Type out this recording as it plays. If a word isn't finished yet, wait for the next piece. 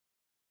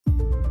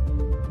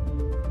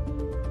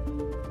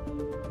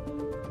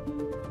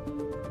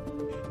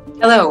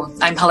Hello,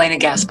 I'm Helaina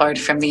Gaspard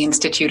from the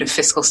Institute of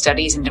Fiscal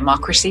Studies and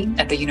Democracy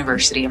at the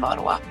University of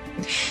Ottawa.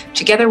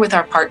 Together with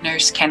our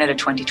partners Canada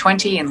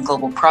 2020 and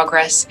Global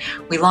Progress,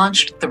 we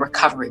launched the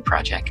Recovery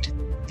Project.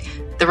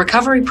 The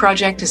Recovery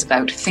Project is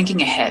about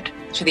thinking ahead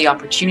to the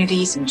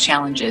opportunities and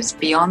challenges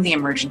beyond the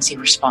emergency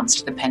response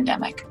to the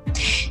pandemic.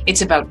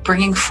 It's about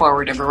bringing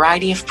forward a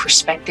variety of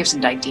perspectives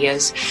and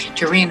ideas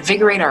to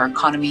reinvigorate our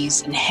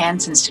economies,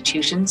 enhance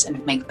institutions,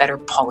 and make better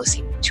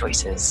policy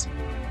choices.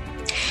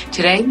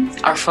 Today,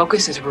 our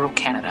focus is rural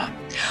Canada.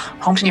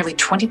 Home to nearly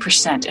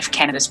 20% of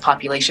Canada's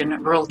population,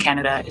 rural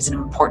Canada is an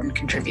important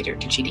contributor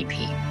to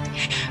GDP.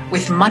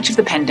 With much of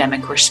the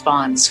pandemic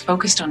response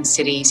focused on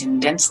cities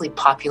in densely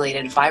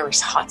populated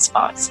virus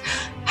hotspots,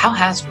 how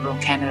has rural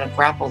Canada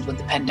grappled with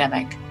the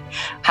pandemic?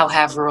 How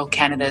have rural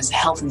Canada's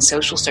health and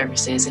social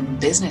services and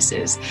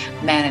businesses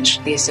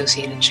managed the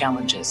associated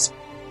challenges?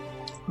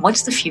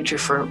 What's the future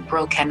for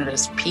rural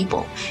Canada's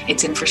people,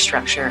 its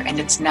infrastructure, and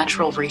its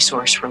natural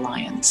resource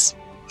reliance?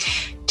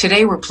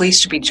 Today, we're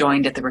pleased to be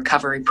joined at the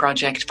Recovery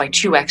Project by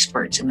two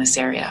experts in this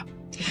area.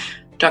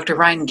 Dr.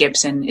 Ryan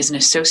Gibson is an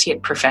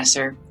associate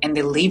professor and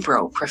the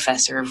Libro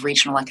Professor of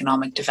Regional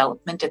Economic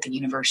Development at the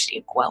University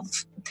of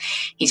Guelph.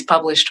 He's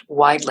published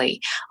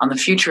widely on the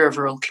future of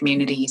rural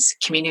communities,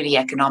 community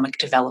economic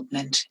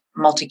development,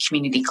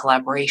 multi-community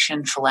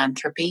collaboration,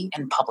 philanthropy,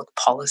 and public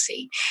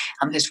policy.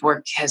 His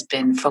work has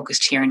been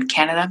focused here in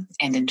Canada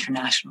and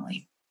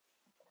internationally.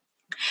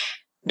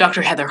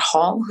 Dr. Heather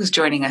Hall, who's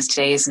joining us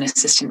today, is an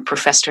assistant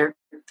professor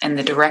and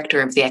the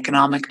director of the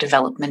Economic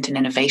Development and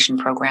Innovation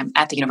Program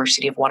at the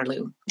University of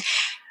Waterloo.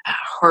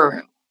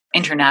 Her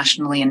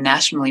internationally and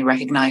nationally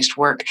recognized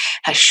work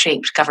has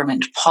shaped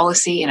government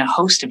policy in a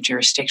host of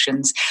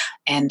jurisdictions,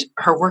 and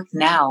her work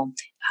now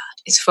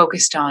is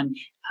focused on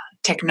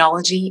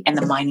technology and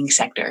the mining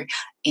sector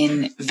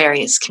in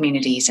various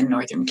communities in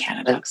Northern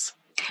Canada. Thanks.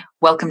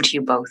 Welcome to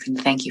you both, and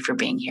thank you for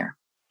being here.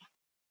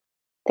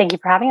 Thank you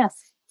for having us.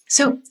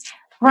 So,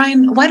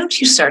 Ryan, why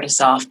don't you start us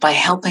off by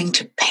helping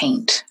to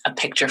paint a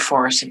picture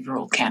for us of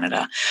rural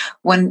Canada?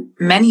 When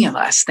many of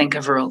us think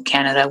of rural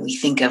Canada, we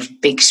think of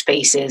big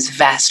spaces,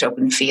 vast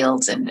open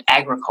fields, and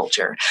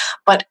agriculture.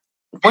 But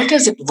what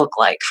does it look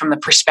like from the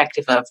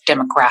perspective of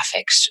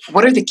demographics?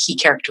 What are the key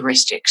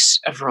characteristics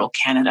of rural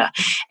Canada?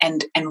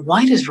 And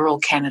why does rural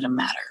Canada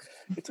matter?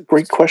 It's a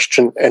great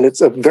question, and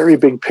it's a very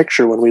big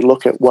picture when we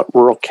look at what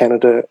rural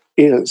Canada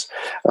is.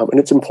 And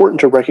it's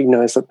important to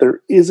recognize that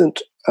there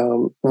isn't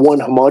one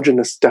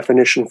homogeneous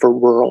definition for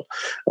rural.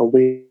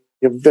 We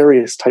have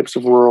various types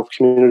of rural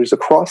communities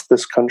across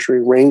this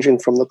country, ranging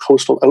from the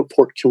coastal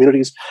outport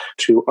communities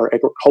to our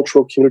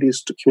agricultural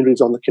communities to communities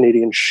on the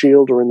Canadian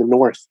Shield or in the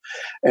north.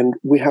 And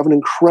we have an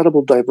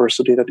incredible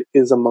diversity that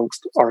is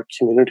amongst our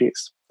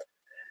communities.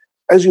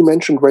 As you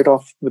mentioned right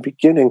off the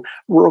beginning,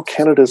 rural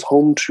Canada is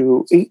home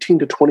to 18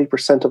 to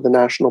 20% of the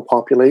national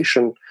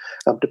population,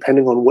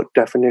 depending on what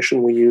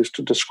definition we use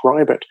to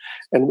describe it.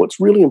 And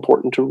what's really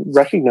important to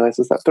recognize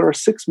is that there are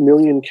 6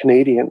 million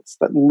Canadians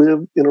that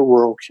live in a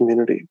rural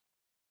community.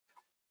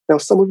 Now,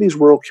 some of these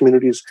rural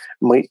communities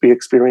might be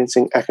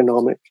experiencing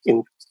economic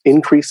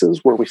increases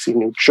where we see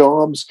new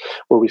jobs,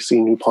 where we see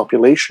new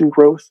population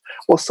growth,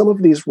 while some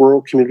of these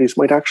rural communities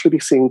might actually be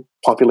seeing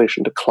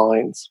population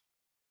declines.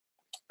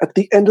 At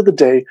the end of the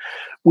day,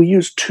 we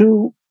use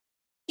two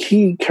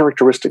key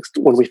characteristics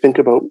when we think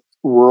about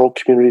rural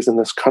communities in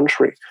this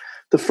country.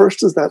 The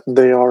first is that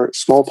they are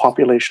small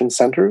population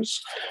centers,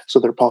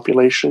 so their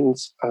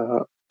populations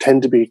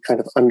tend to be kind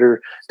of under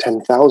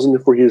 10,000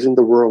 if we're using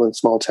the rural and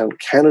small town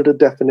Canada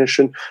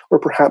definition, or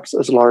perhaps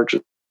as large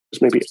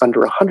as maybe under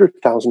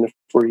 100,000 if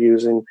we're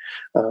using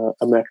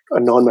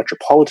a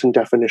non-metropolitan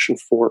definition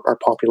for our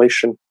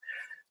population.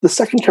 The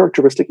second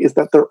characteristic is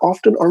that there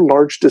often are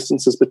large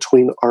distances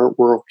between our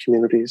rural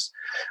communities.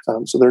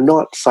 So they're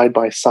not side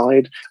by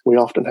side. We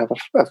often have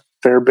a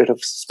fair bit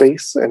of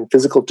space and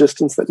physical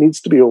distance that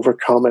needs to be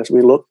overcome as we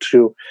look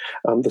to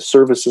the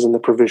services and the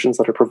provisions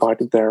that are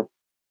provided there.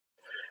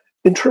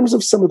 In terms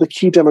of some of the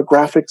key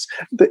demographics,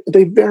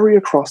 they vary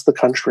across the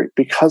country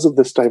because of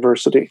this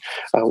diversity.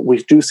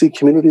 We do see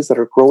communities that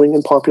are growing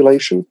in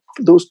population.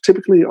 Those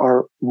typically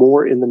are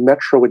more in the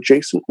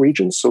metro-adjacent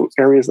regions, so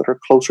areas that are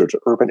closer to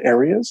urban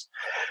areas.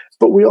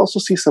 But we also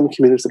see some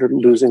communities that are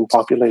losing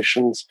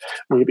populations.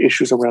 We have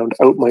issues around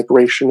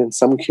out-migration in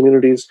some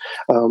communities.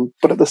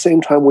 But at the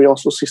same time, we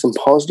also see some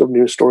positive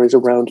news stories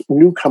around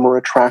newcomer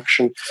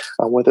attraction,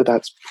 whether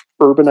that's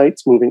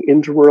urbanites moving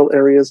into rural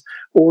areas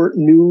or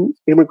new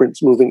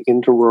immigrants moving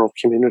into rural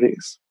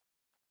communities.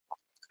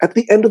 At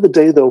the end of the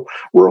day, though,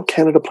 rural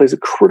Canada plays a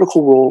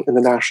critical role in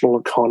the national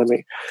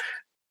economy.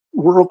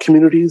 Rural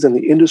communities and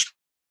the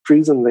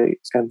industries and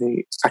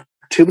the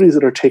activities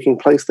that are taking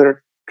place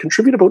there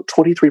contribute about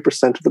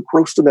 23% of the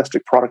gross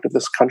domestic product of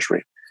this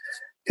country.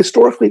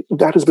 Historically,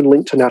 that has been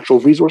linked to natural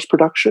resource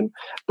production,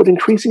 but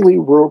increasingly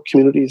rural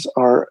communities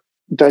are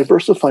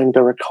diversifying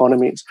their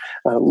economies,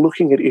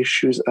 looking at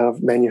issues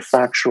of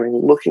manufacturing,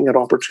 looking at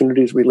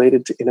opportunities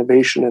related to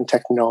innovation and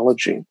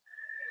technology.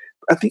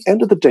 At the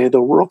end of the day,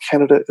 though, rural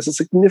Canada is a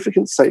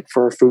significant site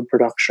for our food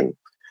production.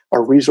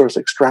 are resource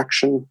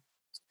extraction,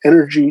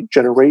 energy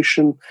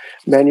generation,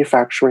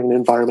 manufacturing, and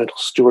environmental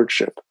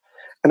stewardship.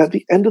 And at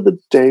the end of the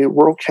day,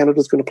 rural Canada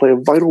is going to play a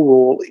vital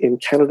role in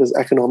Canada's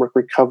economic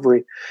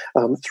recovery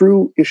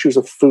through issues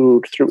of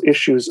food, through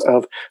issues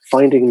of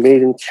finding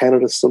made in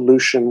Canada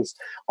solutions,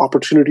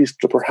 opportunities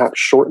to perhaps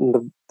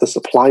shorten the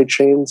supply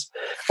chains,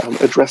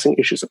 addressing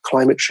issues of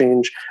climate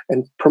change,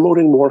 and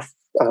promoting more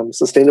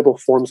sustainable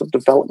forms of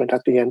development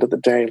at the end of the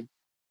day.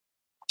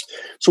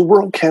 So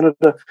rural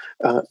Canada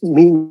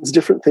means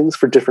different things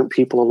for different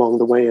people along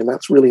the way, and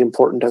that's really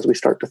important as we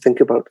start to think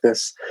about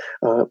this,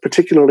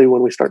 particularly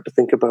when we start to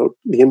think about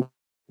the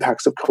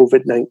impacts of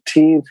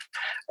COVID-19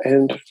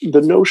 and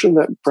the notion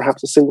that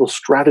perhaps a single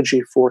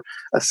strategy for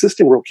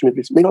assisting rural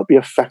communities may not be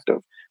effective.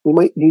 We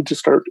might need to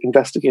start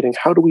investigating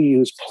how do we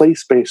use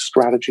place-based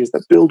strategies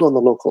that build on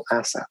the local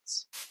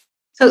assets.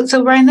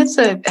 So Ryan, that's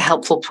a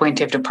helpful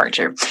point of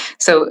departure.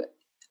 So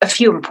a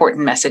few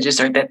important messages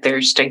are that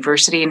there's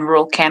diversity in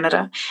rural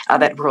Canada,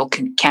 that rural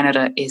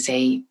Canada is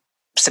a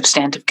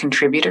substantive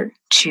contributor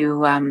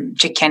to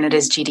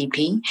Canada's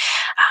GDP,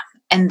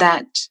 and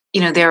that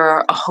there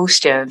are a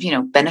host of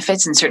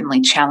benefits and certainly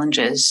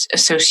challenges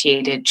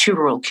associated to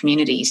rural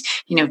communities.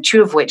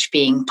 Two of which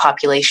being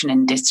population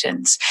and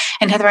distance.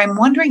 And Heather, I'm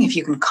wondering if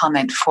you can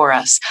comment for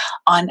us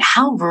on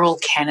how rural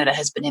Canada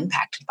has been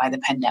impacted by the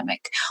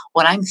pandemic.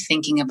 When I'm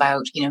thinking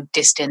about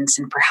distance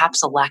and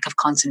perhaps a lack of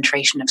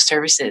concentration of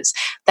services,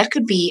 that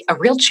could be a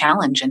real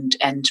challenge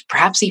and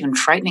perhaps even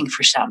frightening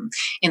for some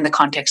in the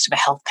context of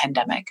a health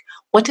pandemic.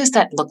 What does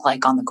that look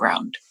like on the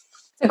ground?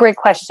 A great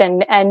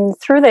question. And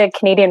through the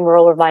Canadian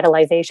Rural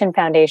Revitalization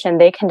Foundation,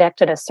 they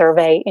conducted a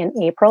survey in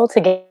April to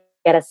get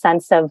a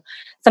sense of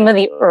some of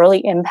the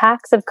early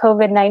impacts of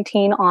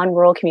COVID-19 on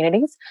rural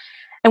communities.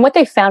 And what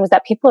they found was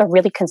that people are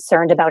really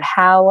concerned about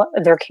how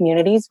their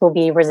communities will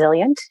be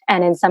resilient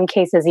and in some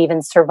cases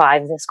even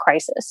survive this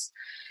crisis.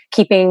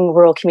 Keeping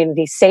rural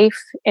communities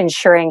safe,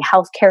 ensuring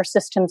healthcare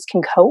systems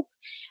can cope,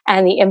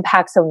 and the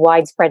impacts of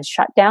widespread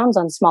shutdowns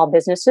on small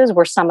businesses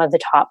were some of the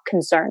top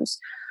concerns.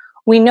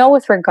 We know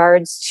with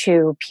regards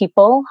to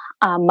people,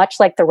 much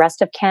like the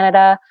rest of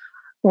Canada,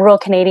 rural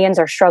Canadians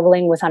are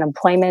struggling with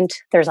unemployment.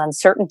 There's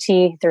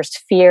uncertainty, there's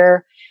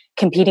fear,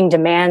 competing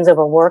demands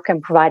over work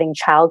and providing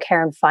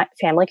childcare and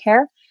family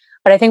care.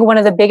 But I think one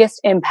of the biggest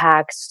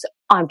impacts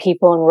on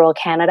people in rural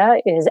Canada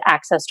is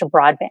access to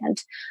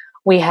broadband.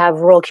 We have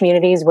rural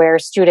communities where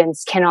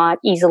students cannot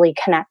easily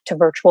connect to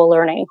virtual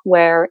learning,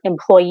 where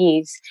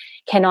employees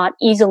cannot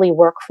easily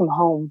work from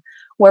home,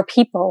 where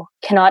people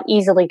cannot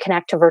easily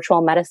connect to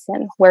virtual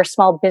medicine, where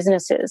small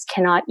businesses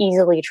cannot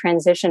easily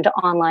transition to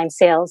online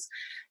sales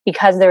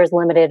because there is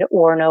limited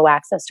or no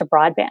access to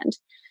broadband.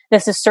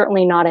 This is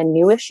certainly not a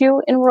new issue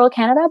in rural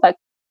Canada, but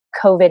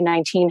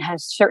COVID-19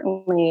 has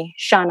certainly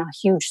shone a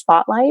huge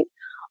spotlight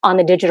on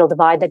the digital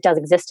divide that does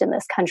exist in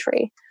this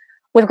country.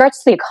 With regards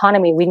to the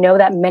economy, we know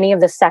that many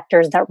of the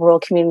sectors that rural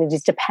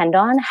communities depend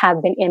on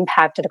have been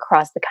impacted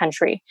across the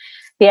country.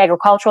 The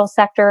agricultural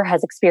sector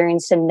has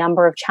experienced a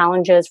number of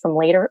challenges from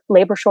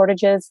labor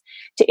shortages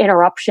to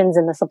interruptions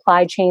in the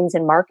supply chains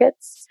and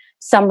markets.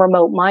 Some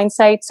remote mine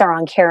sites are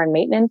on care and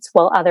maintenance,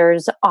 while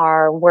others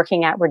are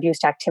working at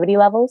reduced activity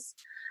levels.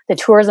 The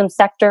tourism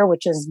sector,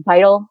 which is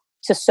vital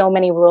to so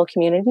many rural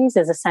communities,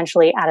 is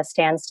essentially at a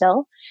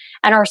standstill.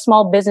 And our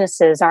small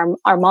businesses, our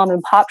mom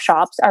and pop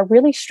shops are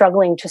really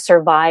struggling to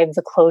survive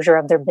the closure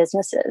of their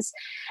businesses.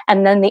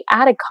 And then the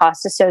added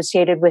costs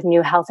associated with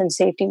new health and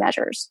safety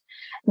measures.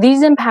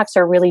 These impacts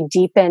are really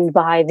deepened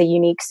by the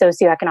unique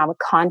socioeconomic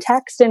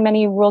context in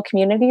many rural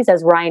communities.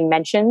 As Ryan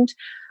mentioned,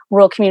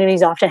 rural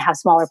communities often have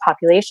smaller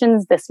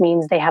populations. This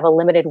means they have a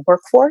limited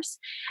workforce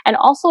and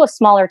also a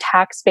smaller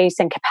tax base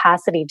and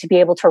capacity to be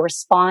able to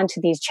respond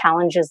to these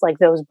challenges like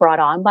those brought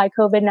on by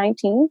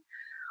COVID-19.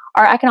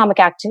 Our economic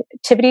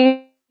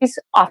activities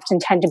often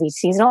tend to be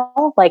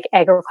seasonal, like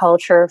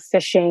agriculture,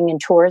 fishing,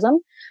 and tourism.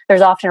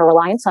 There's often a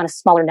reliance on a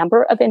smaller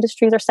number of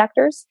industries or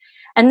sectors.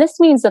 And this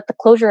means that the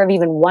closure of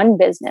even one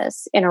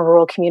business in a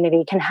rural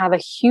community can have a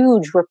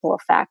huge ripple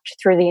effect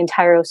through the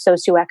entire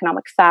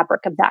socioeconomic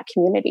fabric of that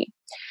community.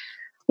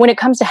 When it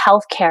comes to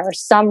healthcare,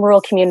 some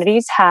rural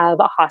communities have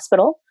a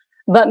hospital,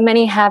 but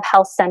many have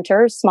health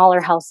centers, smaller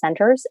health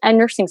centers, and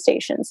nursing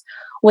stations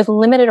with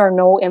limited or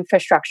no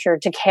infrastructure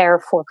to care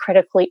for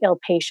critically ill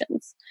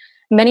patients.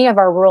 Many of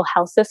our rural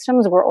health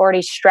systems were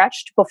already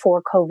stretched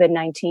before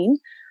COVID-19.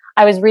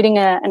 I was reading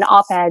an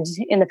op-ed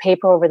in the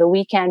paper over the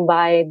weekend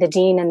by the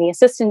dean and the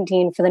assistant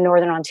dean for the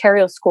Northern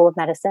Ontario School of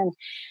Medicine,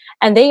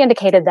 and they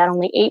indicated that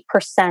only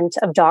 8%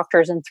 of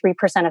doctors and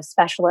 3% of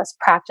specialists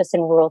practice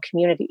in rural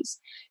communities.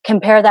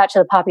 Compare that to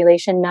the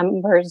population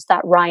numbers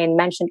that Ryan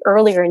mentioned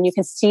earlier, and you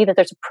can see that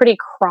there's a pretty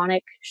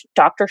chronic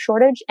doctor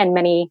shortage in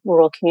many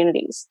rural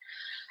communities.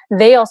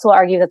 They also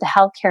argue that the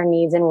healthcare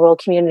needs in rural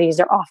communities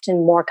are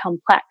often more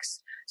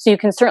complex. So you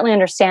can certainly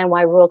understand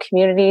why rural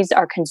communities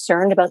are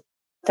concerned about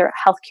their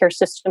healthcare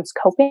systems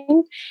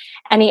coping.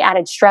 Any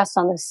added stress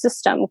on the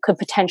system could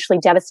potentially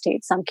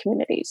devastate some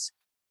communities.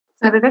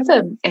 So that's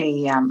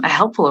a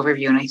helpful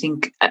overview, and I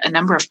think a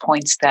number of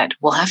points that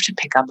we'll have to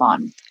pick up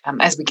on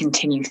as we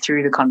continue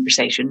through the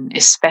conversation,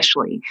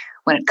 especially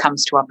when it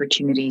comes to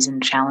opportunities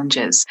and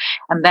challenges.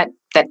 And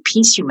that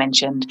piece you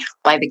mentioned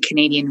by the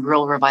Canadian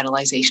Rural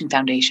Revitalization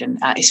Foundation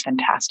is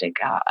fantastic.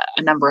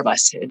 A number of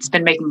us, it's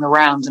been making the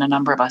rounds, and a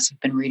number of us have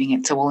been reading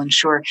it. So we'll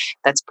ensure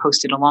that's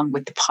posted along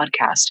with the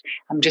podcast,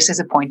 just as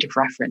a point of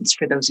reference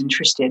for those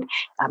interested.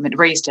 It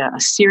raised a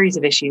series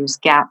of issues,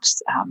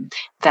 gaps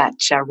that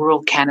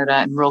rural Canada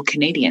and rural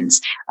Canadians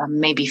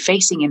may be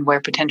facing, and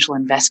where potential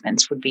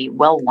investments would be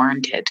well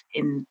warranted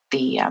in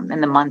the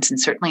months and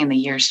certainly in the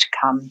years to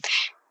come.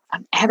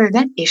 Heather,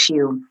 that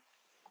issue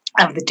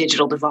of the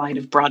digital divide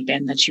of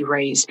broadband that you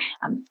raised,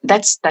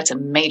 that's a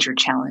major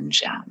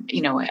challenge.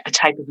 A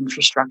type of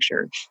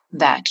infrastructure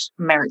that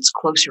merits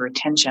closer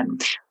attention.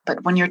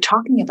 But when you're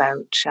talking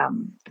about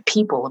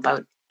people,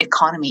 about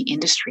economy,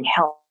 industry,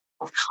 health,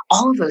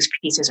 all of those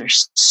pieces are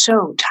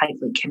so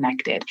tightly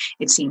connected,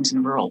 it seems,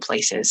 in rural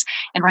places.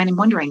 And Ryan, I'm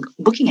wondering,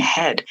 looking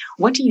ahead,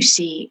 what do you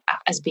see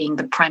as being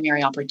the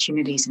primary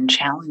opportunities and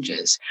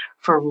challenges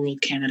for rural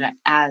Canada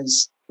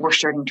as we're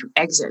starting to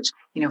exit,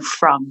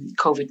 from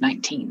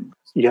COVID-19?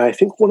 Yeah, I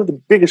think one of the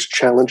biggest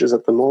challenges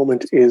at the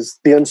moment is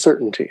the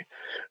uncertainty.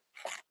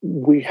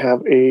 We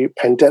have a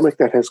pandemic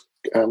that has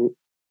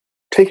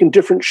taken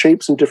different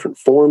shapes and different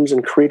forms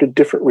and created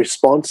different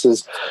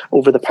responses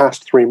over the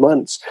past 3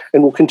 months,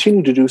 and will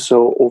continue to do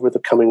so over the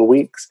coming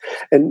weeks.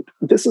 And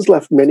this has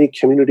left many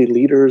community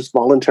leaders,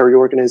 voluntary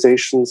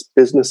organizations,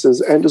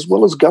 businesses, and as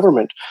well as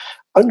government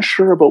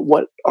unsure about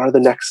what are the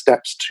next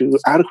steps to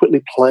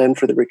adequately plan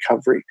for the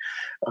recovery.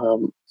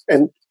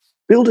 And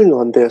building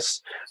on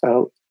this,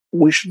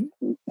 we should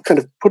kind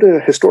of put a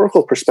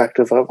historical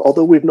perspective of,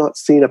 although we've not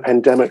seen a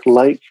pandemic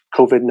like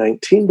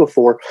COVID-19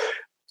 before,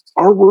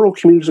 our rural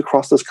communities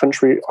across this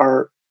country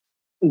are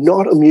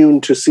not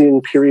immune to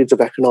seeing periods of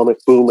economic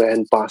boom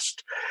and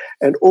bust.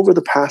 And over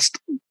the past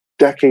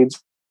decades,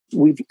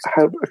 we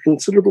have a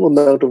considerable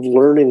amount of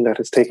learning that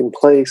has taken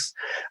place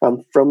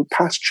from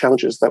past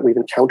challenges that we've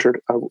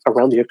encountered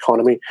around the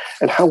economy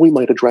and how we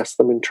might address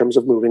them in terms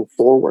of moving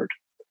forward.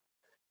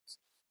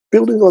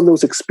 Building on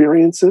those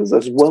experiences,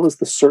 as well as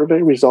the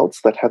survey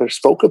results that Heather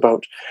spoke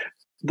about,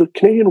 the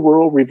Canadian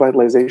Rural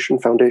Revitalization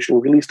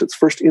Foundation released its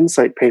first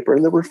insight paper,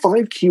 and there were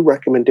 5 key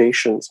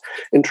recommendations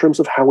in terms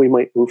of how we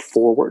might move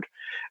forward.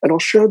 And I'll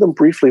share them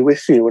briefly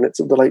with you, and it's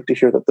a delight to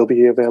hear that they'll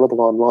be available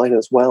online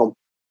as well.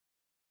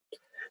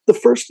 The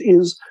first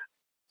is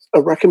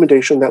a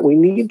recommendation that we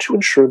need to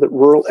ensure that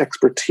rural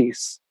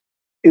expertise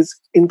is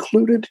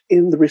included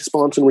in the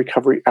response and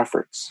recovery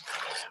efforts.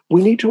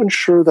 We need to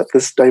ensure that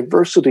this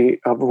diversity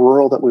of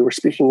rural that we were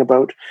speaking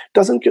about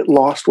doesn't get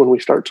lost when we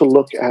start to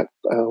look at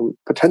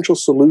potential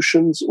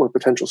solutions or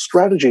potential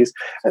strategies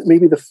at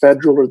maybe the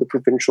federal or the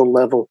provincial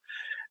level.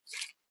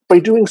 By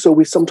doing so,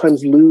 we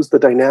sometimes lose the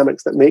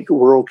dynamics that make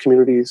rural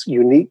communities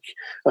unique.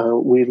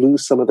 We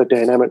lose some of the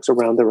dynamics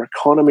around their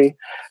economy.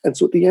 And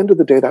so at the end of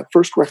the day, that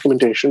first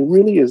recommendation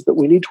really is that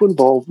we need to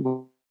involve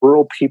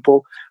rural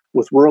people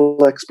with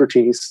rural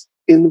expertise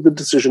in the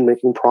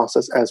decision-making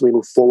process as we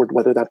move forward,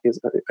 whether that is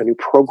a new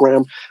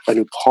program, a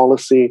new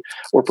policy,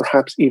 or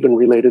perhaps even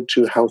related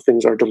to how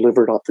things are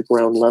delivered at the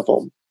ground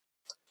level.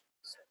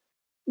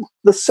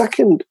 The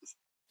second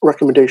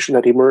recommendation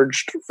that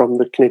emerged from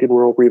the Canadian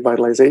Rural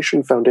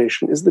Revitalization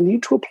Foundation is the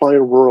need to apply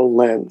a rural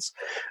lens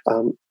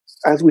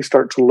as we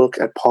start to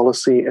look at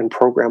policy and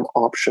program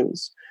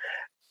options.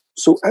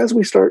 So as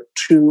we start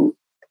to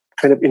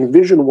kind of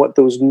envision what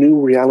those new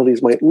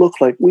realities might look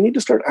like, we need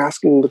to start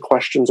asking the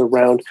questions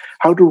around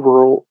how do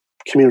rural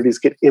communities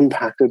get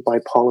impacted by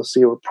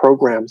policy or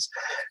programs.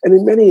 And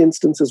in many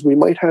instances, we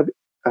might have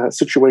a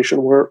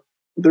situation where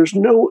there's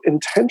no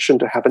intention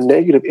to have a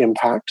negative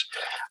impact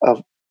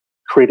of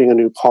creating a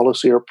new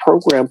policy or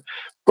program.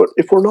 But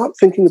if we're not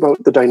thinking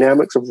about the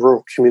dynamics of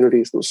rural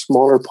communities, those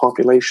smaller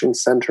population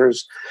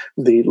centers,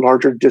 the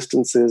larger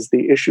distances,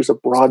 the issues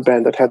of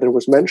broadband that Heather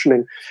was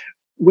mentioning,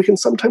 we can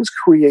sometimes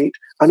create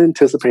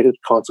unanticipated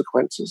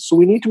consequences. So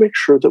we need to make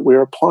sure that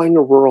we're applying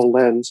a rural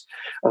lens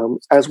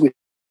as we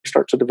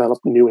start to develop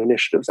new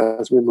initiatives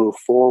as we move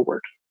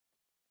forward.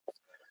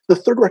 The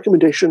third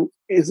recommendation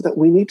is that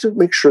we need to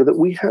make sure that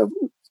we have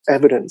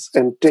evidence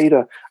and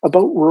data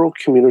about rural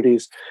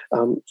communities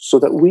so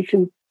that we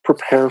can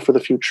prepare for the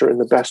future in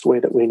the best way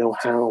that we know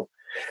how.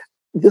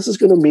 This is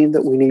going to mean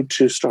that we need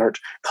to start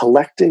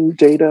collecting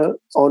data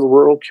on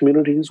rural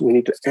communities. We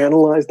need to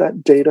analyze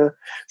that data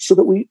so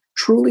that we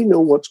truly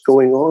know what's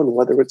going on,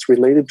 whether it's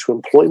related to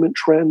employment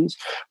trends,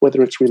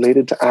 whether it's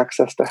related to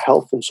access to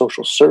health and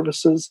social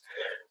services.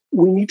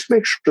 We need to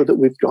make sure that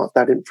we've got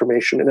that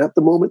information. And at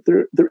the moment,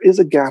 there is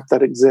a gap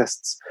that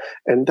exists,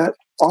 and that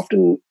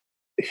often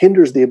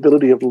hinders the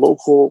ability of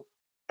local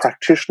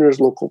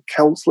practitioners, local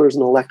councillors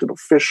and elected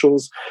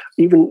officials,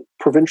 even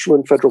provincial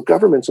and federal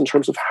governments in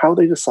terms of how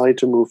they decide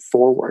to move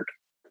forward.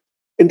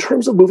 In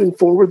terms of moving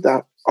forward,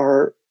 that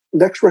our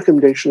next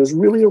recommendation is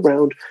really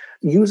around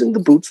using the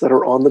boots that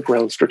are on the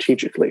ground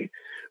strategically.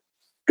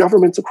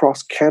 governments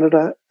across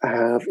Canada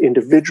have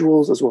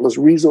individuals as well as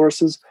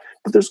resources,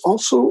 but there's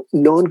also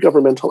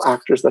non-governmental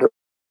actors that are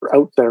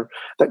out there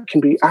that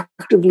can be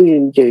actively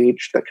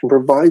engaged, that can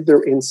provide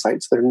their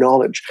insights, their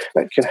knowledge,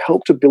 that can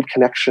help to build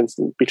connections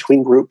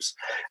between groups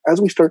as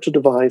we start to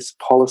devise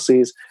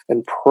policies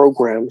and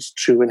programs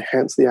to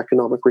enhance the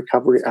economic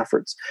recovery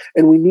efforts.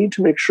 And we need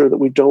to make sure that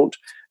we don't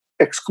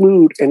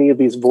exclude any of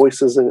these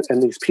voices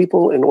and these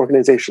people and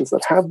organizations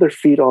that have their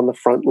feet on the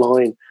front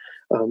line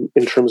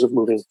in terms of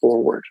moving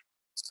forward.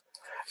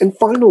 And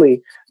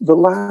finally, the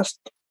last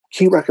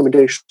key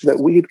recommendation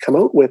that we had come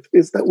out with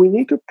is that we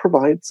need to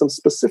provide some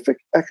specific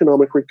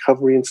economic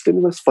recovery and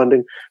stimulus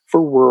funding for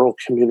rural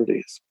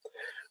communities.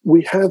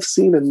 We have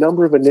seen a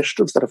number of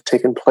initiatives that have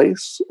taken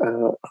place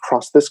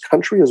across this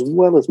country as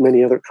well as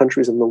many other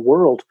countries in the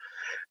world.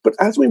 But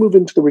as we move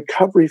into the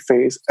recovery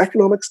phase,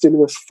 economic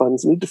stimulus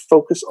funds need to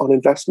focus on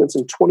investments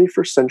in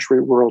 21st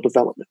century rural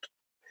development.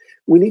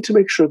 We need to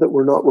make sure that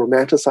we're not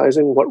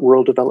romanticizing what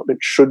rural development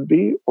should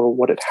be or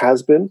what it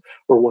has been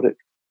or what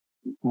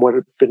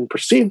it's been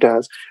perceived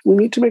as. We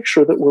need to make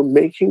sure that we're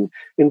making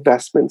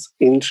investments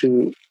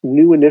into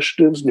new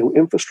initiatives, new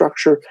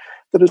infrastructure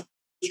that is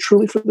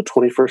truly for the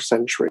 21st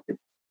century.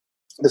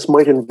 This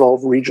might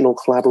involve regional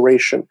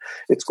collaboration.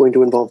 It's going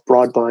to involve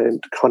broadband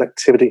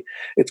connectivity.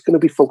 It's going to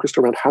be focused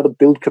around how to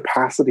build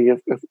capacity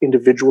of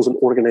individuals and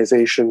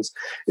organizations.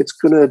 It's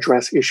going to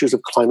address issues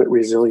of climate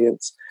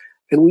resilience.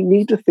 And we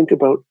need to think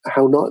about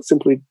how not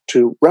simply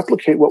to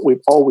replicate what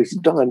we've always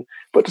done,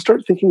 but to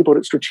start thinking about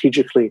it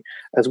strategically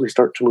as we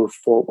start to move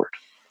forward.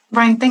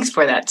 Brian, thanks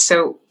for that.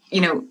 So,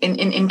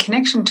 in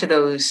connection to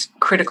those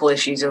critical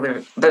issues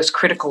or those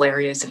critical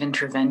areas of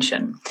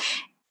intervention,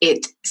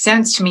 it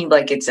sounds to me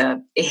like it's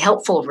a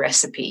helpful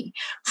recipe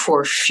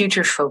for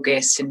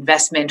future-focused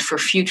investment, for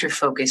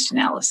future-focused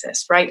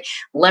analysis, right?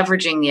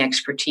 Leveraging the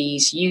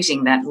expertise,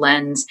 using that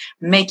lens,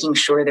 making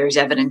sure there's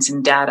evidence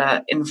and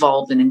data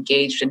involved and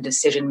engaged in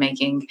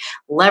decision-making,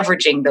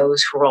 leveraging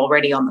those who are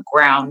already on the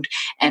ground,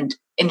 and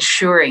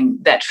ensuring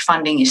that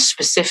funding is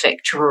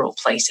specific to rural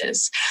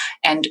places.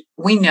 And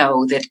we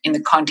know that in the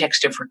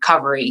context of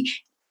recovery,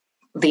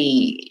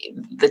 the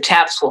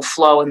taps will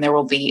flow and there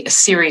will be a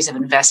series of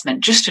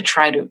investment just to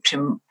try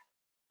to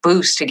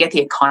boost, to get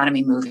the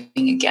economy moving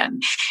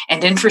again.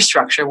 And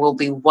infrastructure will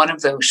be one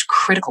of those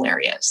critical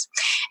areas.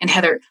 And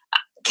Heather,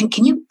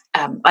 can you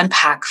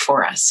unpack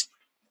for us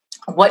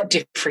what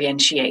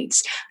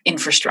differentiates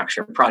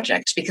infrastructure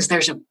projects? Because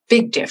there's a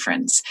big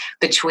difference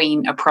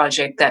between a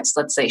project that's,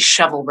 let's say,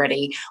 shovel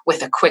ready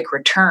with a quick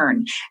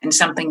return and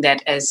something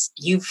that, as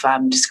you've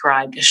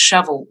described, a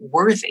shovel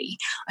worthy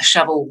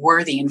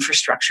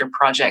infrastructure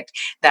project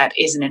that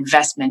is an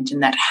investment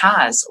and that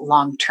has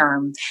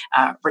long-term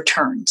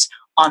returns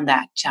on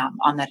that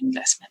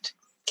investment.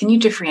 Can you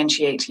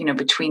differentiate,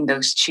 between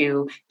those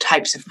two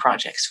types of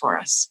projects for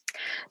us?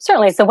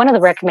 Certainly. So one of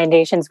the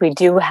recommendations we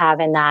do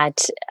have in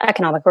that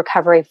economic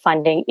recovery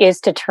funding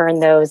is to turn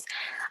those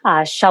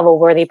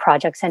shovel-worthy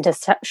projects into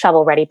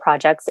shovel-ready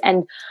projects.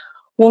 And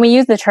when we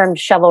use the term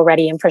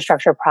shovel-ready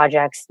infrastructure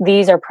projects,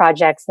 these are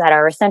projects that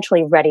are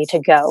essentially ready to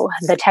go.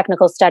 The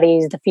technical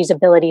studies, the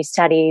feasibility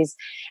studies,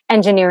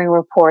 engineering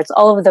reports,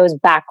 all of those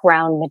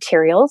background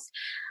materials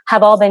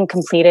have all been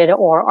completed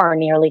or are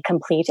nearly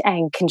complete,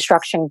 and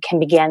construction can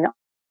begin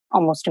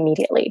almost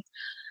immediately.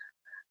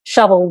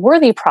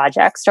 Shovel-worthy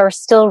projects are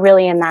still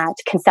really in that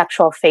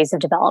conceptual phase of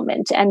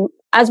development. And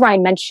as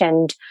Ryan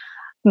mentioned,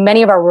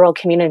 many of our rural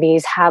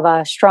communities have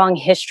a strong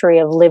history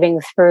of living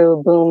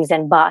through booms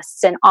and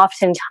busts. And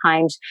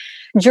oftentimes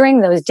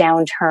during those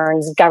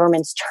downturns,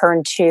 governments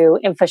turn to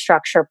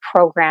infrastructure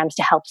programs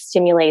to help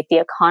stimulate the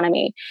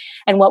economy.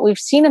 And what we've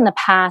seen in the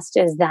past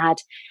is that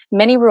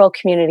many rural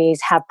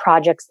communities have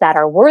projects that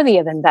are worthy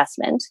of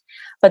investment,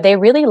 but they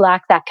really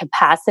lack that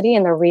capacity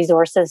and the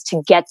resources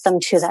to get them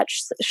to that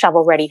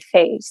shovel-ready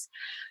phase.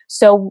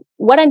 So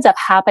what ends up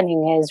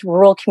happening is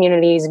rural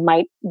communities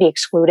might be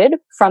excluded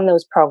from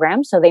those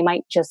programs. So they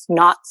might just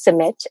not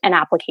submit an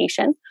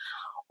application,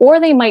 or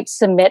they might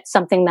submit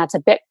something that's a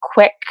bit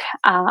quick,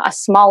 a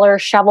smaller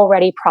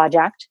shovel-ready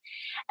project.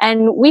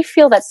 And we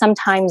feel that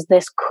sometimes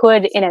this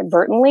could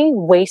inadvertently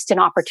waste an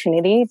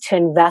opportunity to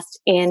invest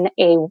in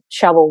a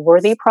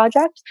shovel-worthy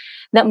project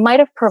that might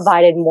have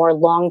provided more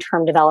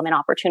long-term development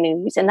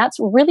opportunities. And that's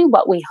really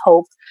what we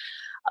hope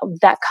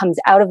that comes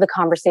out of the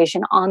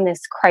conversation on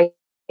this crisis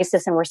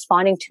and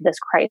responding to this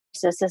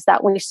crisis, is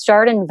that we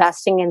start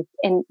investing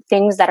in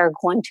things that are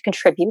going to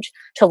contribute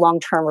to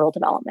long-term rural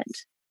development.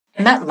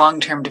 And that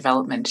long-term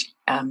development,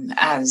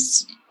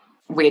 as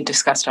we had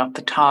discussed off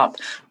the top,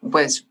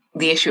 was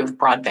the issue of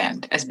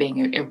broadband as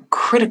being a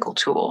critical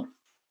tool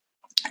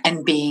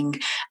and being,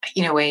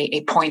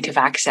 a point of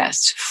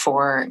access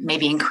for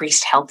maybe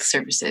increased health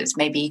services,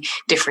 maybe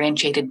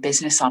differentiated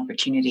business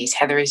opportunities.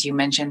 Heather, as you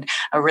mentioned,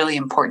 a really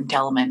important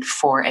element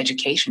for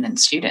education and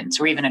students,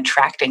 or even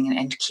attracting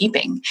and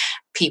keeping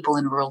people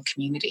in rural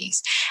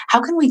communities.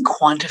 How can we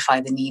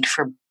quantify the need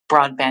for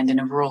broadband in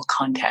a rural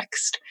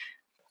context?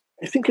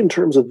 I think in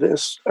terms of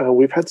this,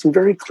 we've had some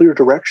very clear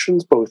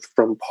directions, both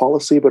from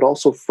policy, but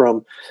also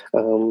from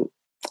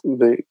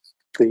the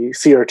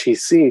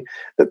CRTC,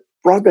 that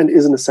broadband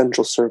is an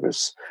essential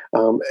service.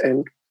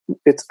 And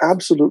it's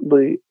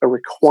absolutely a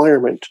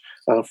requirement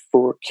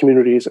for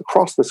communities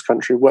across this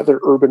country, whether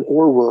urban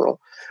or rural.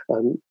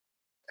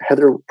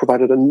 Heather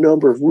provided a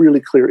number of really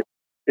clear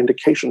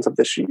indications of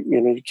this.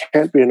 You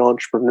can't be an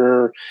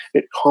entrepreneur.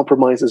 It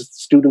compromises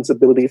students'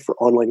 ability for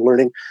online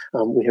learning.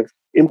 We have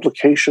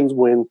implications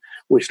when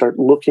we start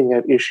looking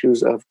at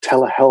issues of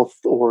telehealth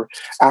or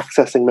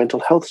accessing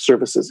mental health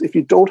services. If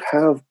you don't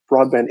have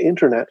broadband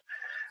internet,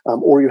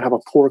 or you have a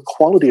poor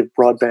quality of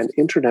broadband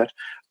internet,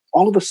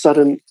 all of a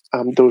sudden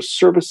those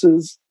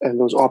services and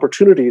those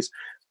opportunities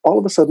all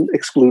of a sudden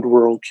exclude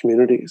rural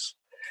communities.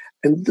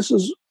 And this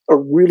is a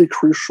really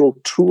crucial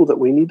tool that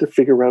we need to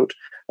figure out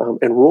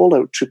and roll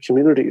out to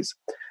communities.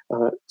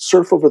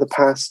 SURF over the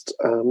past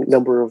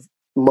number of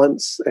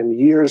months and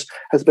years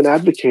has been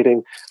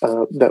advocating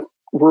that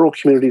rural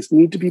communities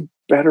need to be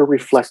better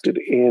reflected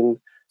in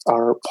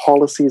our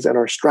policies and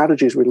our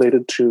strategies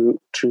related to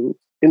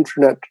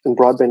internet and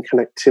broadband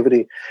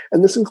connectivity.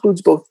 And this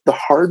includes both the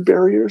hard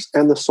barriers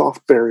and the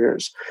soft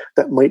barriers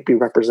that might be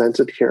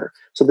represented here.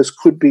 So this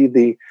could be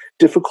the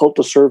difficult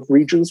to serve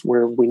regions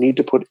where we need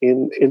to put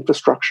in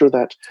infrastructure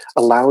that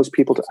allows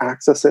people to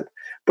access it.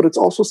 But it's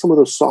also some of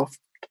those soft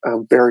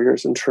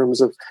barriers in terms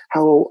of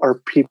how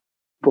are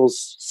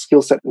people's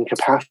skill set and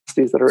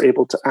capacities that are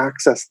able to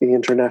access the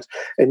internet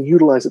and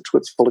utilize it to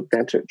its full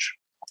advantage.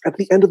 At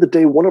the end of the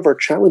day, one of our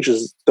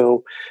challenges,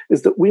 though,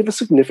 is that we have a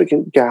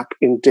significant gap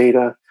in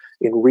data,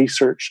 in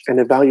research, and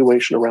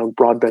evaluation around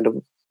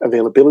broadband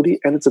availability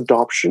and its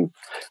adoption.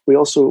 We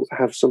also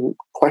have some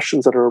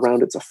questions that are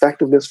around its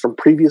effectiveness from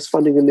previous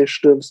funding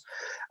initiatives.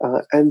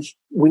 And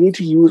we need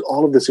to use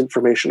all of this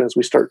information as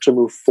we start to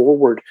move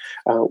forward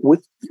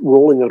with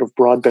rolling out of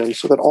broadband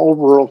so that all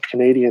rural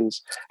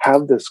Canadians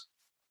have this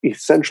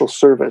essential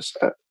service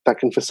that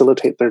can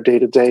facilitate their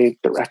day-to-day,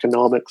 their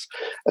economics,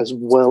 as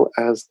well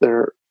as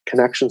their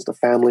connections to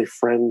family,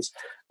 friends,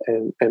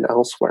 and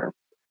elsewhere.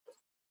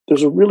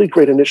 There's a really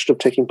great initiative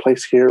taking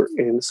place here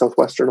in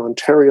southwestern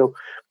Ontario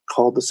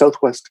called the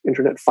Southwest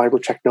Internet Fiber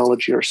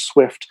Technology, or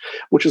SWIFT,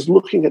 which is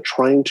looking at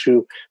trying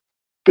to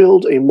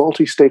build a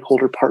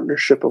multi-stakeholder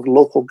partnership of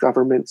local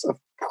governments, of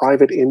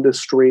private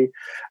industry,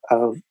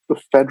 of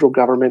the federal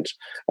government,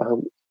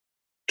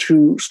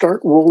 to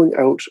start rolling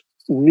out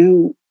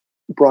new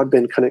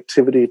broadband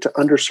connectivity to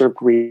underserved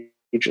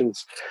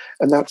regions.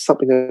 And that's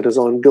something that is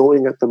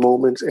ongoing at the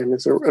moment and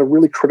is a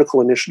really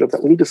critical initiative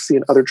that we need to see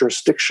in other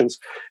jurisdictions,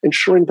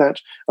 ensuring that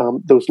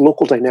those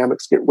local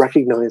dynamics get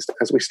recognized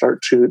as we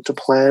start to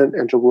plan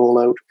and to roll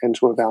out and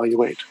to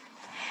evaluate.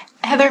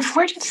 Heather, if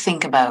we're to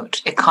think about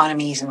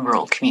economies in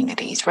rural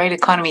communities, right?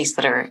 Economies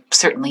that are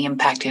certainly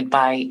impacted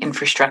by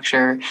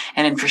infrastructure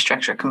and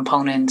infrastructure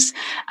components,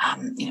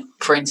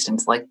 for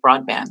instance, like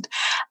broadband.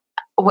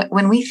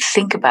 When we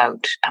think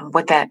about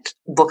what that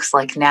looks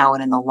like now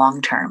and in the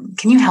long term,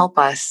 can you help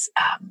us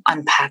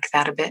unpack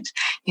that a bit?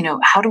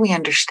 How do we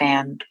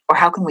understand, or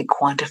how can we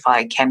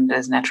quantify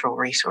Canada's natural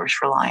resource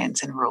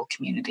reliance in rural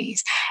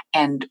communities?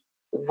 And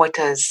what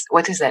does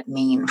that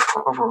mean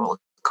for rural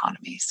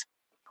economies?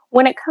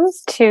 When it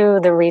comes to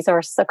the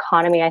resource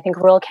economy, I think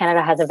rural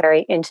Canada has a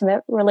very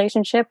intimate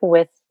relationship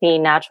with the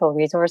natural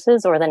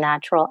resources or the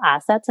natural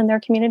assets in their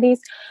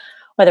communities,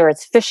 whether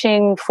it's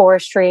fishing,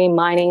 forestry,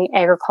 mining,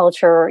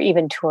 agriculture, or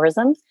even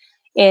tourism.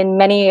 In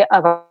many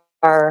of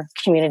our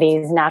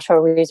communities,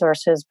 natural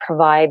resources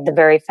provide the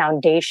very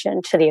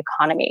foundation to the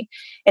economy.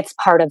 It's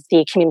part of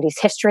the community's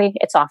history.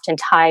 It's often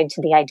tied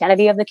to the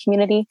identity of the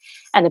community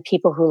and the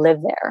people who live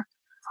there.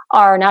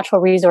 Our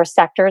natural resource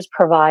sectors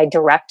provide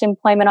direct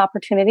employment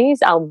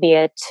opportunities,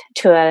 albeit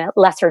to a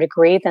lesser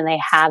degree than they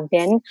have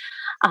been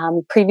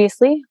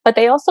previously, but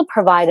they also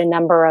provide a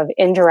number of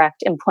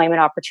indirect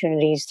employment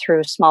opportunities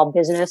through small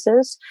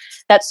businesses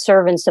that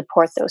serve and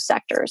support those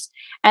sectors.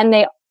 And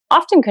they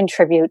often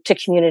contribute to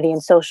community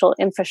and social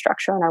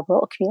infrastructure in our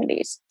rural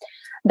communities.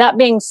 That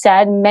being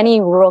said, many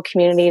rural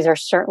communities are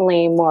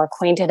certainly more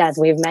acquainted, as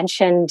we've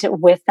mentioned,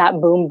 with that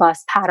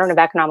boom-bust pattern of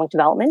economic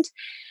development.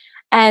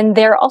 And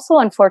they're also,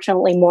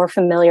 unfortunately, more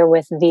familiar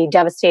with the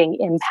devastating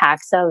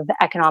impacts of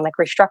economic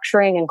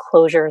restructuring and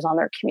closures on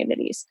their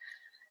communities.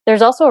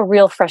 There's also a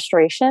real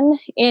frustration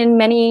in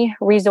many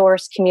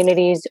resource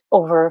communities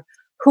over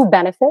who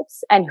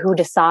benefits and who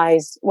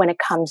decides when it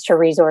comes to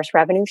resource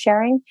revenue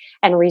sharing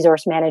and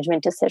resource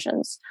management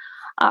decisions.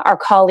 Our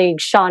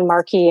colleagues Sean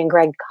Markey and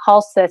Greg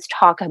Halseth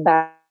talk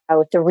about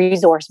the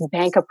resource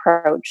bank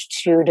approach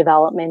to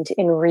development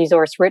in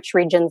resource-rich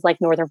regions like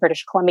northern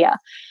British Columbia,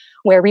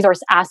 where resource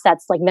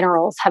assets like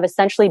minerals have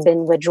essentially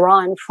been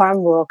withdrawn from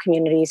rural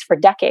communities for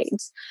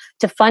decades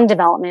to fund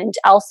development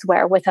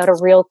elsewhere without a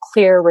real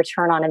clear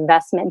return on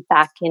investment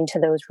back into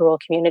those rural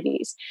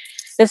communities.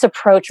 This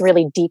approach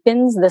really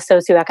deepens the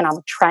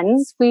socioeconomic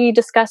trends we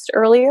discussed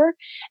earlier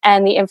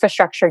and the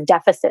infrastructure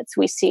deficits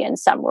we see in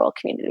some rural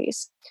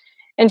communities.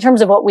 In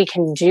terms of what we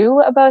can do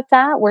about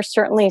that, we're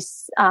certainly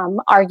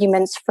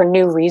arguments for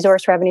new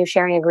resource revenue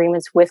sharing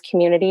agreements with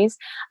communities.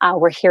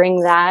 We're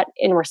hearing that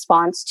in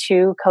response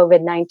to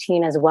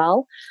COVID-19 as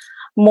well.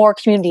 More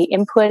community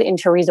input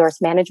into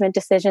resource management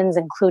decisions,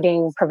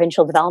 including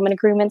provincial development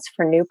agreements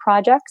for new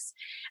projects.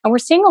 And we're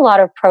seeing a lot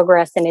of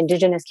progress in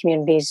Indigenous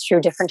communities through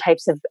different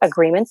types of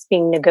agreements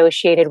being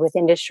negotiated with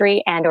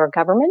industry and or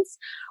governments,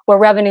 where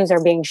revenues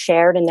are being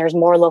shared and there's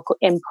more local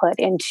input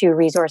into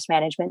resource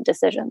management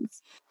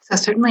decisions. So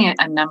certainly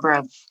a number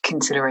of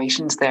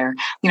considerations there.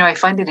 I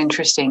find it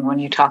interesting when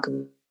you talk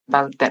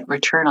about that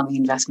return on the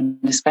investment,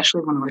 especially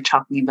when we're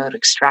talking about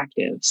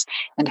extractives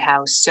and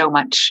how so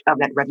much of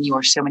that revenue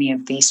or so many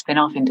of these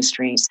spin-off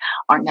industries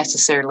aren't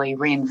necessarily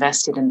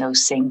reinvested in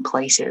those same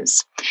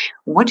places.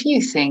 What do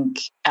you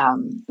think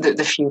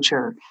the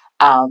future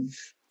of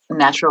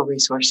natural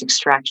resource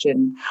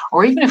extraction,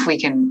 or even if we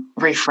can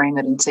reframe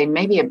it and say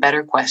maybe a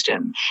better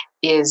question,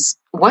 is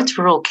what's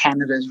rural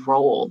Canada's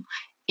role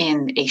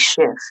in a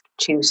shift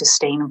to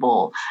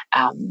sustainable,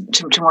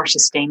 to more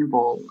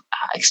sustainable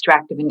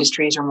extractive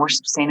industries or more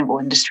sustainable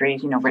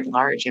industries, writ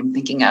large? I'm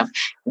thinking of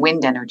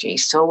wind energy,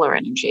 solar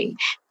energy.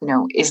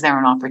 Is there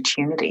an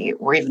opportunity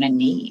or even a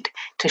need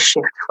to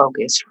shift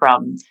focus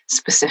from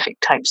specific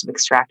types of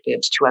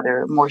extractives to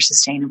other more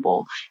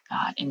sustainable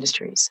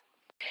industries?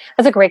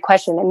 That's a great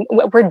question.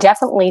 And we're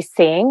definitely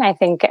seeing, I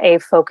think, a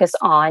focus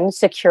on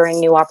securing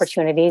new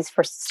opportunities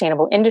for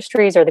sustainable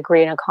industries or the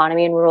green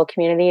economy in rural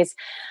communities.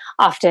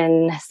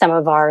 Often some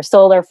of our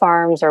solar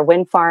farms or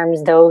wind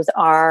farms, those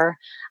are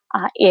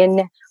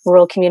in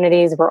rural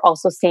communities. We're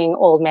also seeing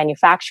old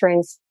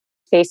manufacturing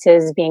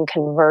spaces being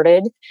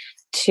converted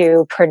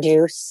to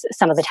produce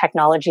some of the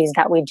technologies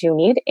that we do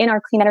need in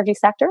our clean energy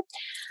sector.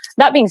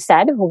 That being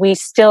said, we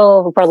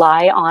still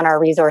rely on our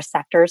resource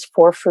sectors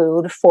for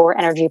food, for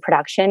energy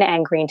production,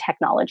 and green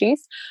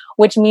technologies,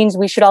 which means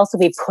we should also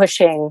be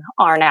pushing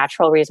our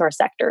natural resource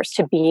sectors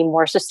to be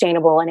more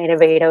sustainable and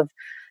innovative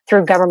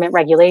through government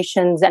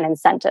regulations and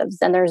incentives.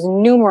 And there's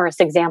numerous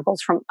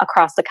examples from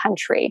across the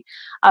country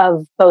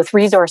of both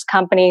resource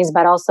companies,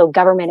 but also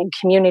government and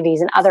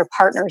communities and other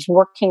partners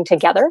working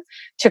together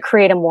to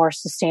create a more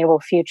sustainable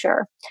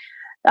future.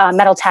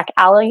 Metal Tech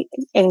Alley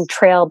in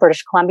Trail,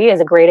 British Columbia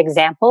is a great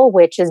example,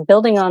 which is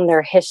building on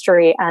their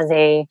history as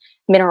a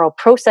mineral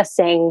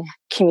processing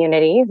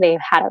community. They've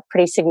had a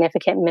pretty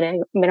significant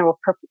mineral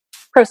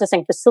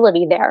processing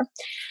facility there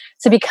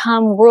to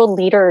become world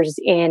leaders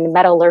in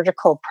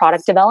metallurgical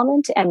product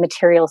development and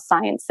material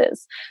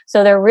sciences.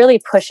 So they're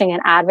really pushing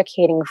and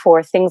advocating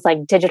for things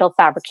like digital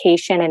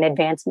fabrication and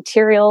advanced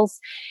materials,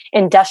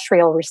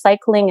 industrial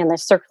recycling and the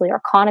circular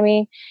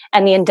economy,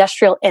 and the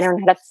industrial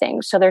Internet of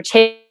Things. So they're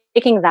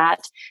taking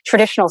that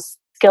traditional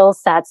skill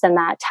sets and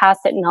that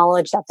tacit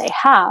knowledge that they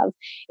have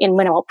in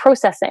mineral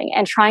processing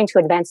and trying to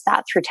advance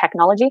that through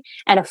technology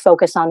and a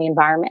focus on the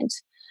environment.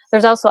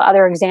 There's also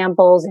other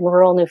examples in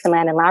rural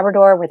Newfoundland and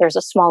Labrador where there's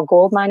a small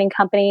gold mining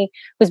company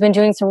who's been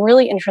doing some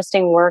really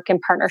interesting work in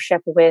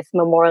partnership with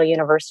Memorial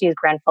University's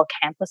Grenfell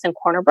campus in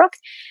Corner Brook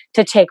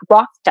to take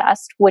rock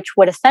dust, which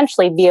would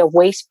essentially be a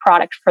waste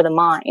product for the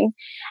mine,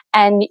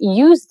 and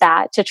use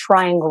that to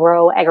try and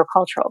grow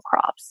agricultural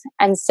crops.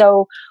 And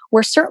so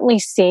we're certainly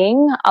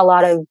seeing a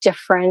lot of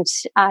different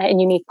and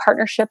unique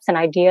partnerships and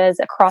ideas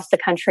across the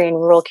country in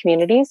rural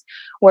communities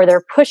where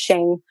they're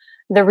pushing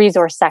the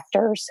resource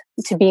sectors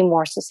to be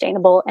more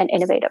sustainable and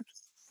innovative.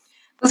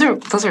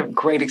 Those are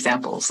great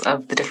examples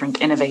of the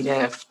different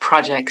innovative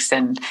projects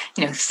and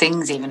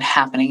things even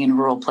happening in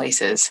rural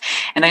places.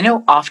 And I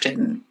know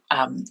often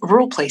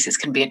rural places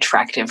can be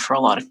attractive for a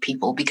lot of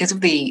people because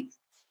of the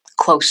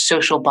close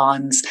social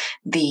bonds,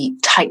 the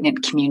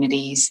tight-knit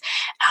communities.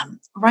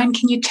 Ryan,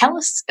 can you tell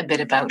us a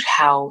bit about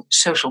how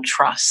social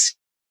trust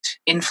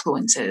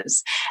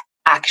influences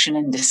action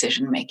and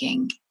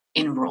decision-making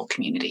in rural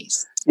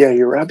communities? Yeah,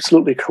 you're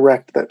absolutely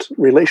correct that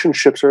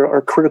relationships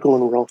are critical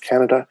in rural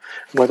Canada,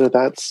 whether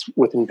that's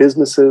within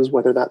businesses,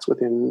 whether that's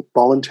within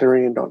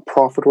voluntary and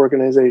nonprofit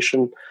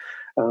organization.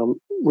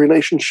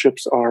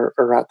 Relationships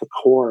are at the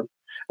core.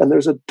 And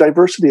there's a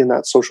diversity in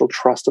that social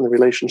trust and the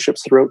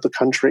relationships throughout the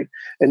country.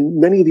 And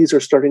many of these are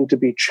starting to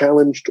be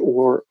challenged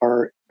or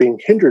are being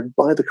hindered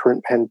by the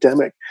current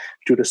pandemic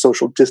due to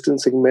social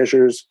distancing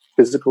measures,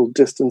 physical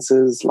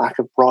distances, lack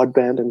of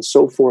broadband, and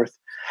so forth.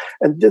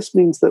 And this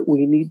means that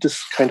we need to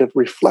kind of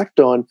reflect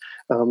on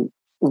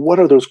what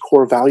are those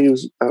core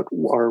values that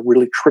are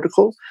really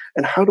critical,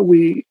 and how do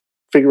we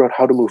figure out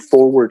how to move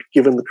forward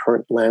given the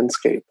current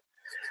landscape.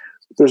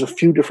 There's a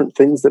few different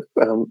things that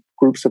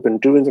groups have been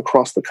doing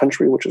across the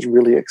country, which is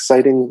really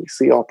exciting. We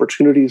see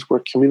opportunities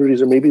where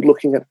communities are maybe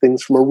looking at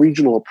things from a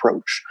regional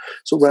approach.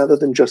 So rather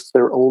than just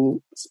their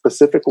own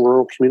specific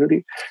rural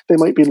community, they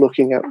might be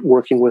looking at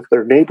working with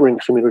their neighboring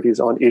communities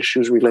on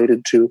issues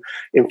related to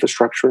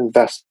infrastructure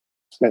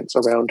investments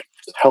around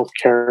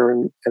healthcare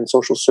and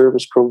social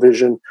service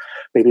provision.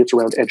 Maybe it's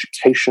around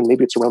education,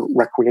 maybe it's around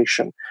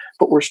recreation.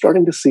 But we're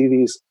starting to see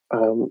these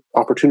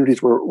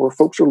opportunities where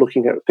folks are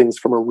looking at things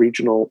from a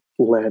regional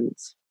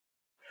lens.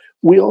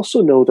 We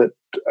also know that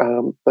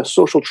the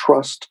social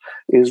trust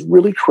is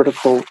really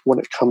critical when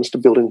it comes to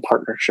building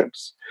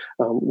partnerships.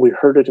 We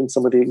heard it in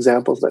some of the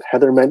examples that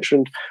Heather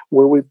mentioned,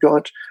 where we've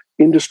got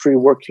industry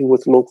working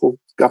with local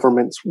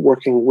governments,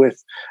 working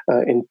with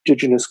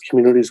Indigenous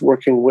communities,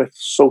 working with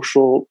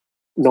social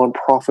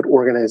nonprofit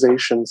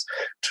organizations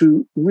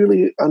to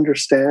really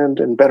understand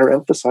and better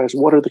emphasize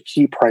what are the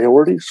key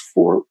priorities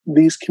for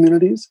these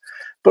communities,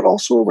 but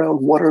also around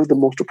what are the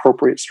most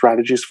appropriate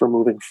strategies for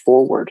moving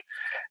forward.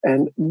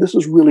 And this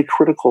is really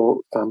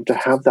critical to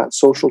have that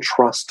social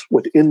trust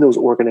within those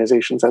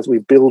organizations as we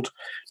build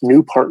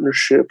new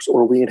partnerships,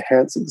 or we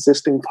enhance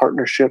existing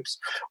partnerships,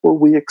 or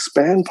we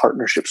expand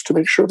partnerships to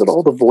make sure that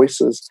all the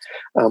voices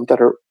that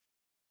are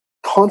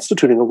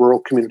constituting a rural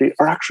community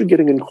are actually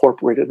getting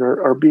incorporated,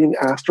 or are being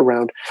asked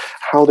around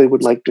how they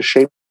would like to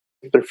shape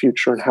their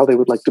future and how they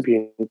would like to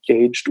be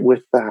engaged with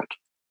that.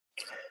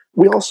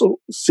 We also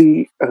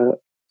see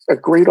a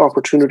great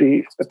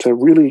opportunity to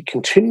really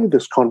continue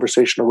this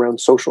conversation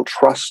around social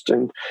trust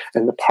and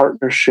the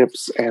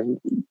partnerships, and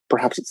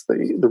perhaps it's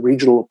the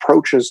regional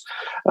approaches,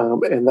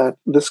 and that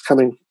this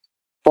coming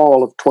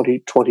fall of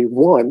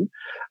 2021,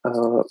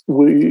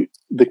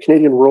 the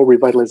Canadian Rural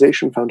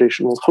Revitalization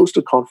Foundation will host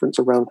a conference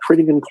around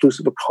creating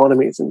inclusive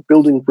economies and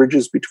building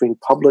bridges between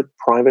public,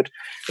 private,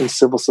 and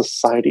civil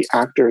society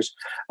actors,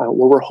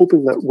 where we're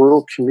hoping that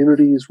rural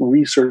communities,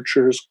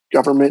 researchers,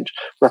 government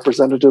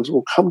representatives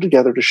will come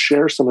together to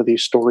share some of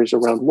these stories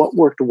around what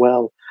worked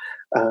well,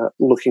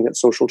 looking at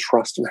social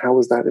trust and how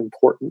is that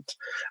important,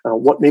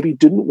 what maybe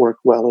didn't work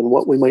well, and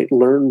what we might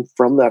learn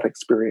from that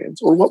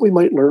experience, or what we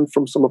might learn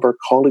from some of our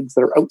colleagues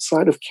that are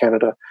outside of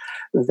Canada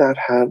that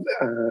have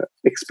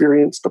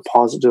experienced a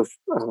positive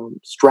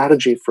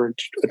strategy for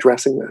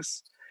addressing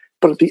this.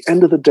 But at the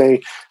end of the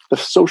day, the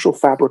social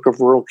fabric of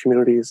rural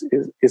communities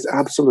is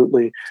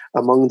absolutely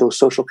among those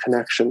social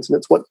connections, and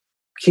it's what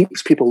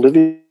keeps people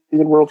living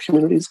in rural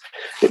communities.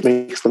 It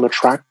makes them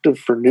attractive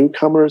for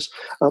newcomers,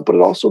 but it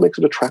also makes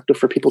it attractive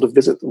for people to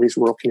visit these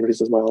rural communities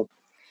as well.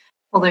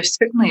 Well, there's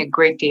certainly a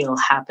great deal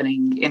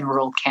happening in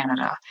rural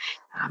Canada,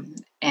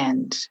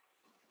 and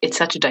it's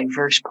such a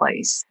diverse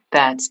place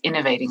that's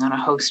innovating on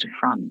a host of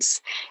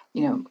fronts.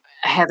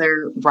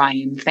 Heather,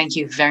 Ryan, thank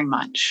you very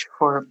much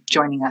for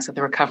joining us at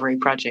the Recovery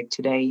Project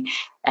today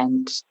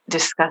and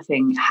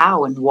discussing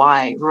how and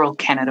why rural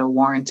Canada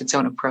warrants its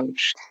own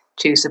approach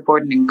to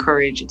support and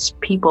encourage its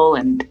people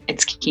and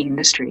its key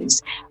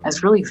industries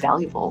as really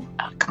valuable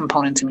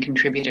components and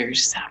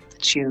contributors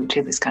to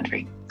this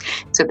country.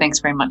 So thanks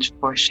very much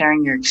for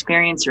sharing your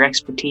experience, your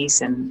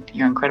expertise, and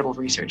your incredible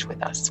research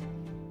with us.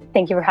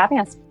 Thank you for having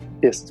us.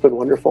 Yes, it's been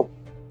wonderful.